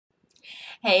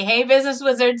Hey, business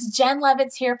wizards. Jen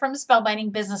Levitz here from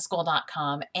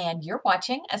spellbindingbusinessschool.com, and you're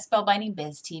watching a Spellbinding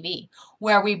Biz TV,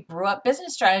 where we brew up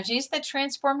business strategies that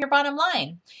transform your bottom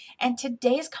line. And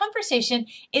today's conversation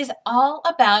is all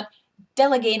about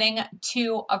delegating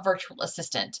to a virtual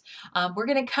assistant. We're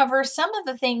going to cover some of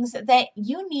the things that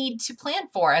you need to plan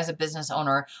for as a business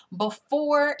owner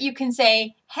before you can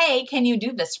say, hey, can you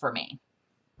do this for me?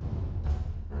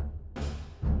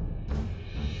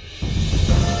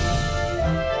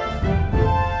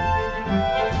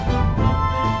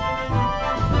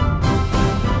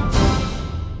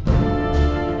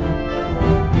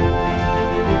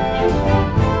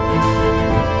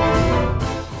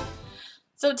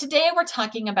 So today we're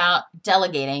talking about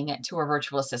delegating to a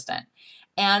virtual assistant.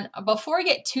 And before we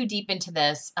get too deep into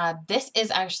this, this is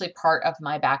actually part of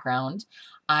my background.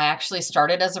 I actually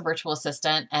started as a virtual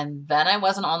assistant, and then I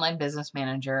was an online business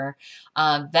manager.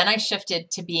 Then I shifted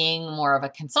to being more of a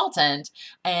consultant,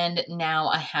 and now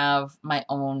I have my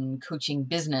own coaching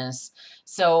business.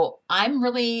 So I'm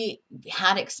really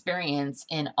had experience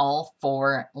in all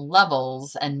four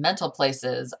levels and mental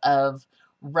places of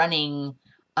running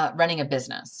a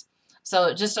business.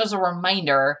 So just as a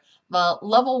reminder, well,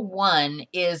 level one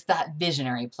is that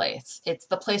visionary place. It's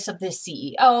the place of the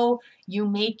CEO. You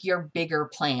make your bigger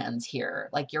plans here,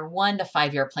 like your 1 to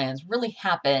 5 year plans really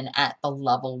happen at the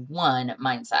level one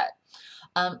mindset.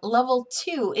 Level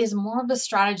two is more of a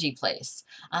strategy place.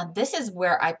 This is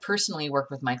where I personally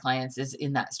work with my clients, is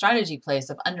in that strategy place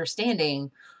of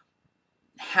understanding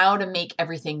how to make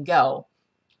everything go.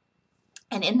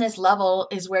 And in this level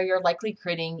is where you're likely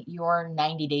creating your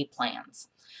 90-day plans.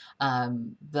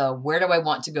 Where do I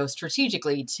want to go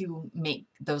strategically to make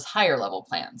those higher level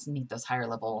plans, meet those higher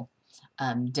level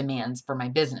demands for my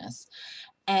business.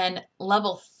 And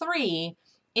level three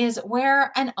is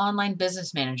where an online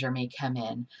business manager may come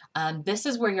in. This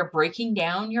is where you're breaking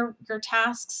down your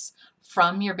tasks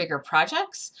from your bigger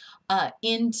projects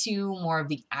into more of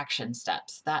the action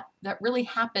steps. That really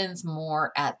happens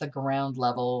more at the ground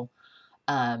level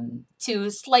to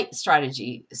slight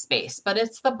strategy space, but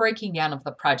it's the breaking down of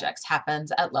the projects happens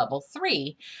at level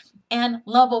three. And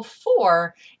level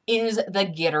four is the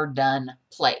get her done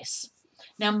place.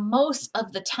 Now, most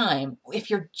of the time, if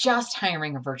you're just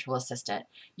hiring a virtual assistant,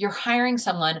 you're hiring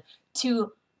someone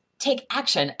to take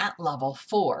action at level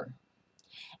four.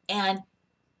 And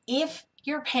if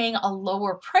you're paying a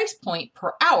lower price point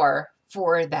per hour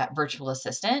for that virtual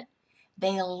assistant,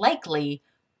 they likely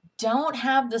don't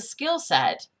have the skill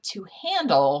set to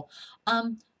handle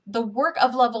the work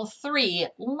of level three,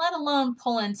 let alone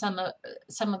pull in some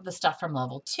of the stuff from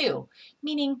level two,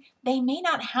 meaning they may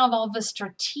not have all the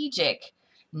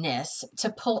strategicness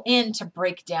to pull in to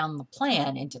break down the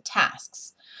plan into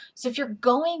tasks. So if you're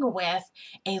going with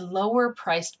a lower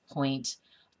priced point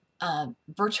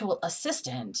virtual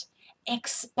assistant,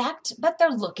 expect that they're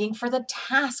looking for the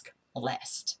task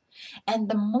list. And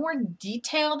the more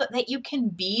detailed that you can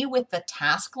be with the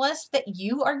task list that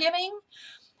you are giving,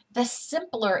 the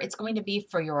simpler it's going to be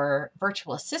for your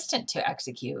virtual assistant to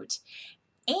execute.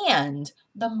 And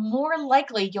the more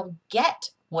likely you'll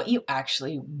get what you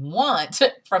actually want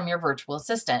from your virtual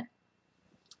assistant.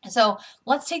 So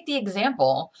let's take the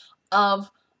example of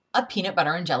a peanut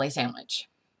butter and jelly sandwich.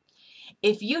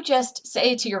 If you just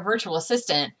say to your virtual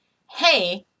assistant,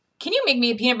 hey, can you make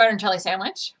me a peanut butter and jelly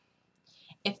sandwich?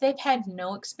 If they've had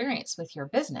no experience with your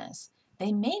business,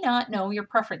 they may not know your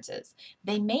preferences.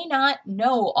 They may not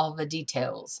know all the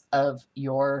details of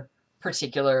your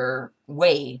particular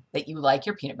way that you like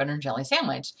your peanut butter and jelly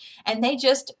sandwich. And they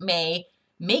just may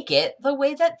make it the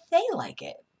way that they like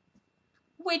it,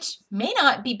 which may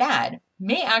not be bad,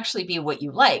 may actually be what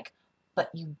you like, but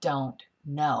you don't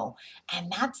know.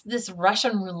 And that's this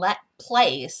Russian roulette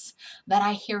place that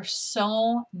I hear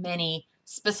so many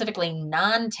specifically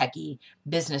non-techie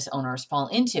business owners fall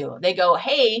into. They go,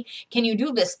 hey, can you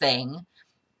do this thing?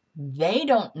 They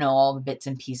don't know all the bits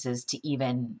and pieces to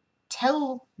even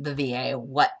tell the VA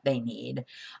what they need.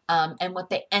 And what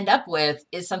they end up with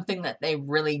is something that they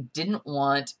really didn't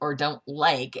want or don't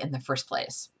like in the first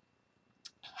place.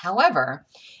 However,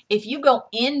 if you go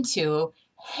into,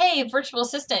 hey, virtual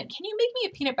assistant, can you make me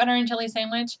a peanut butter and jelly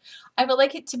sandwich? I would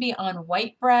like it to be on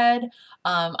white bread.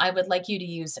 I would like you to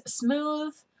use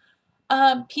smooth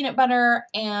peanut butter,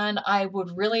 and I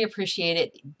would really appreciate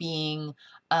it being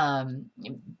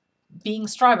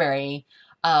strawberry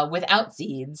without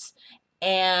seeds.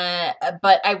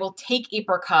 But I will take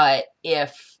apricot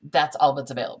if that's all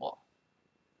that's available.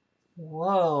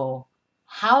 Whoa.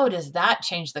 How does that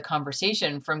change the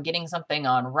conversation from getting something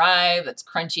on rye that's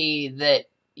crunchy that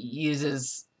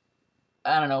uses,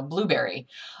 I don't know, blueberry?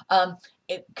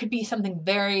 it could be something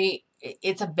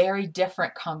it's a very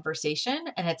different conversation,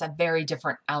 and it's a very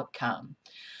different outcome.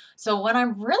 So what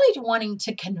I'm really wanting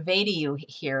to convey to you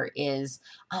here is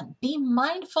be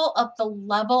mindful of the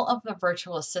level of the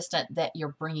virtual assistant that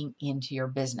you're bringing into your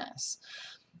business.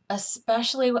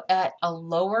 Especially at a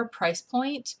lower price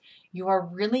point, you are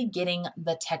really getting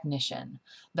the technician,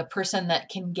 the person that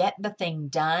can get the thing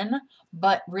done,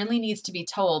 but really needs to be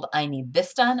told, I need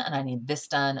this done, and I need this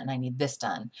done, and I need this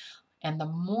done. And the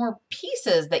more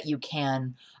pieces that you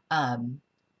can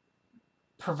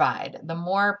provide, the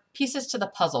more pieces to the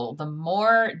puzzle, the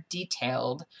more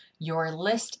detailed your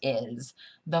list is,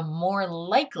 the more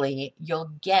likely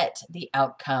you'll get the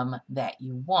outcome that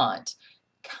you want.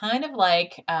 Kind of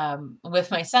like with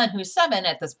my son, who's 7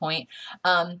 at this point,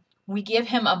 we give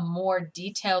him a more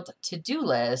detailed to-do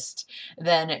list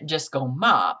than just go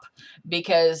mop,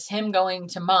 because him going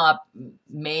to mop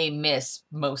may miss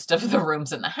most of the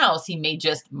rooms in the house. He may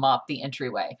just mop the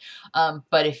entryway.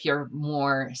 But if you're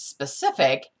more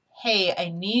specific, hey, I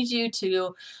need you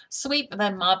to sweep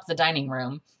then mop the dining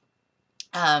room.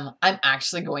 I'm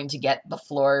actually going to get the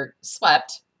floor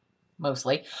swept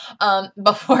mostly,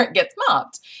 before it gets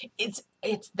mopped.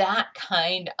 It's that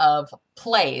kind of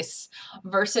place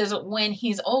versus when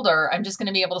he's older, I'm just going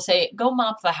to be able to say, go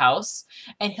mop the house,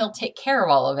 and he'll take care of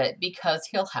all of it because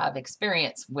he'll have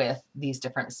experience with these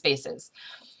different spaces.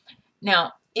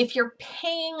 Now, if you're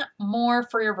paying more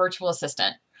for your virtual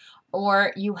assistant,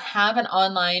 or you have an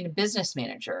online business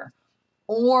manager,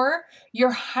 or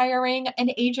you're hiring an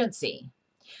agency,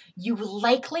 you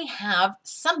likely have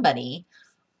somebody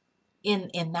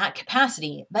in that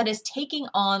capacity that is taking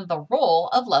on the role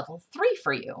of level 3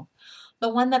 for you, the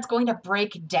one that's going to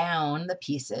break down the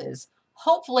pieces.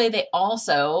 Hopefully they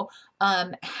also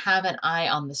have an eye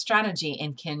on the strategy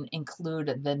and can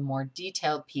include the more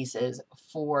detailed pieces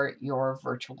for your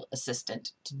virtual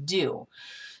assistant to do.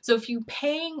 So if you're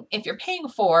paying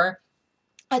for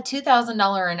a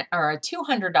 $2,000 or a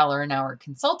 $200 an hour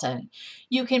consultant,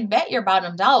 you can bet your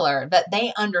bottom dollar that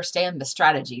they understand the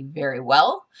strategy very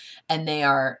well, and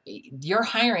you're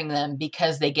hiring them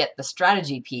because they get the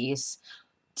strategy piece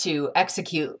to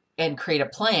execute and create a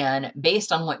plan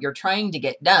based on what you're trying to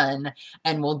get done,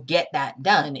 and will get that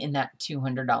done in that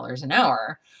 $200 an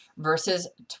hour versus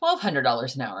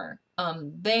 $1,200 an hour.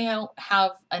 They don't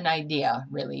have an idea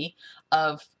really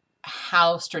of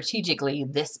how strategically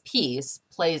this piece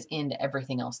plays into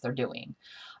everything else they're doing.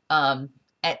 At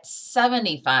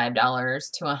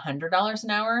 $75 to $100 an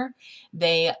hour,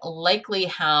 they likely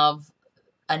have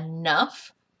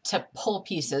enough to pull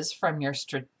pieces from your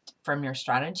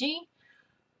strategy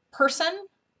person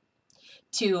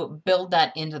to build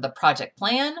that into the project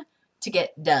plan to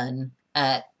get done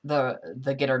at the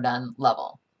get her done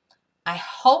level. I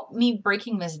hope me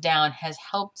breaking this down has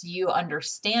helped you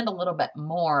understand a little bit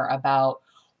more about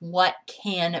what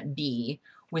can be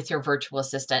with your virtual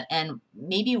assistant, and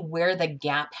maybe where the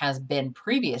gap has been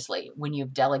previously when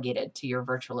you've delegated to your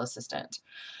virtual assistant.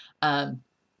 A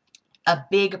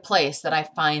big place that I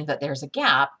find that there's a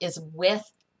gap is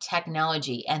with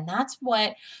technology, and that's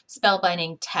what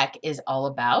Spellbinding Tech is all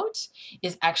about,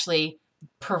 is actually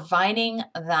providing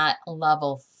that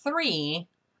level 3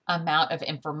 amount of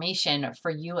information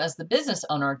for you as the business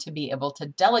owner to be able to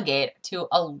delegate to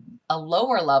a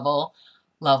lower level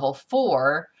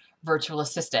 4 virtual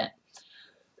assistant.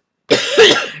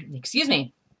 Excuse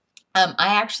me. I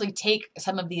actually take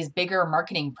some of these bigger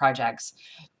marketing projects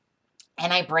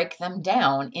and I break them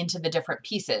down into the different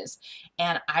pieces,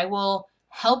 and I will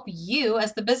help you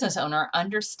as the business owner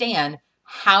understand,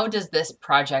 how does this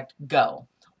project go?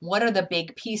 What are the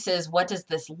big pieces? What does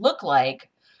this look like?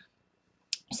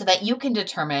 So that you can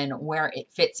determine where it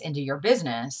fits into your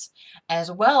business, as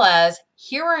well as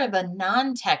here are the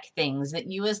non-tech things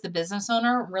that you as the business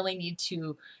owner really need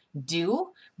to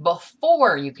do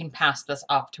before you can pass this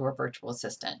off to a virtual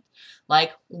assistant.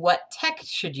 Like, what tech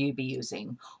should you be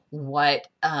using? What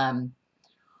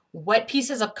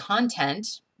pieces of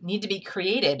content need to be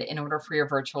created in order for your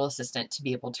virtual assistant to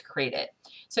be able to create it.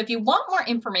 So if you want more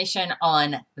information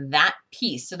on that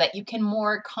piece so that you can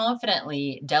more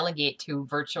confidently delegate to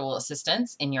virtual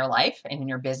assistants in your life and in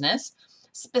your business,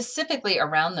 specifically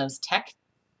around those tech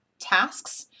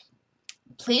tasks,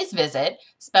 please visit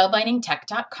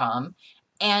spellbindingtech.com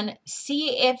and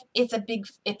see if it's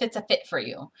a fit for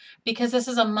you, because this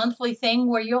is a monthly thing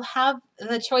where you'll have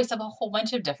the choice of a whole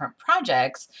bunch of different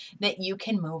projects that you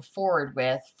can move forward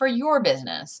with for your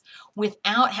business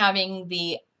without having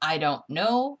the I don't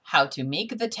know how to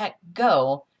make the tech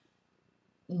go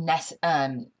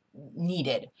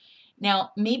needed.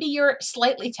 Now, maybe you're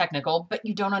slightly technical, but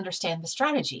you don't understand the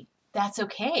strategy. that's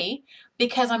okay,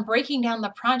 because I'm breaking down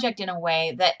the project in a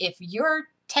way that if you're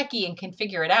techie and can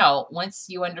figure it out once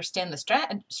you understand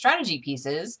the strategy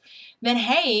pieces, then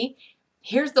hey,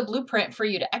 here's the blueprint for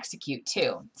you to execute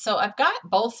too. So I've got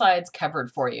both sides covered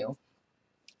for you.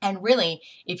 And really,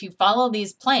 if you follow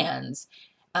these plans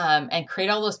and create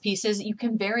all those pieces, you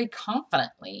can very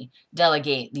confidently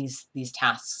delegate these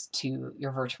tasks to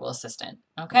your virtual assistant.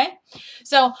 Okay,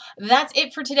 so that's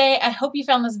it for today. I hope you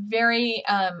found this very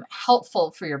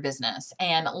helpful for your business,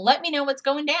 and let me know what's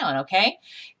going down. Okay,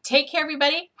 take care,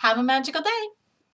 everybody. Have a magical day.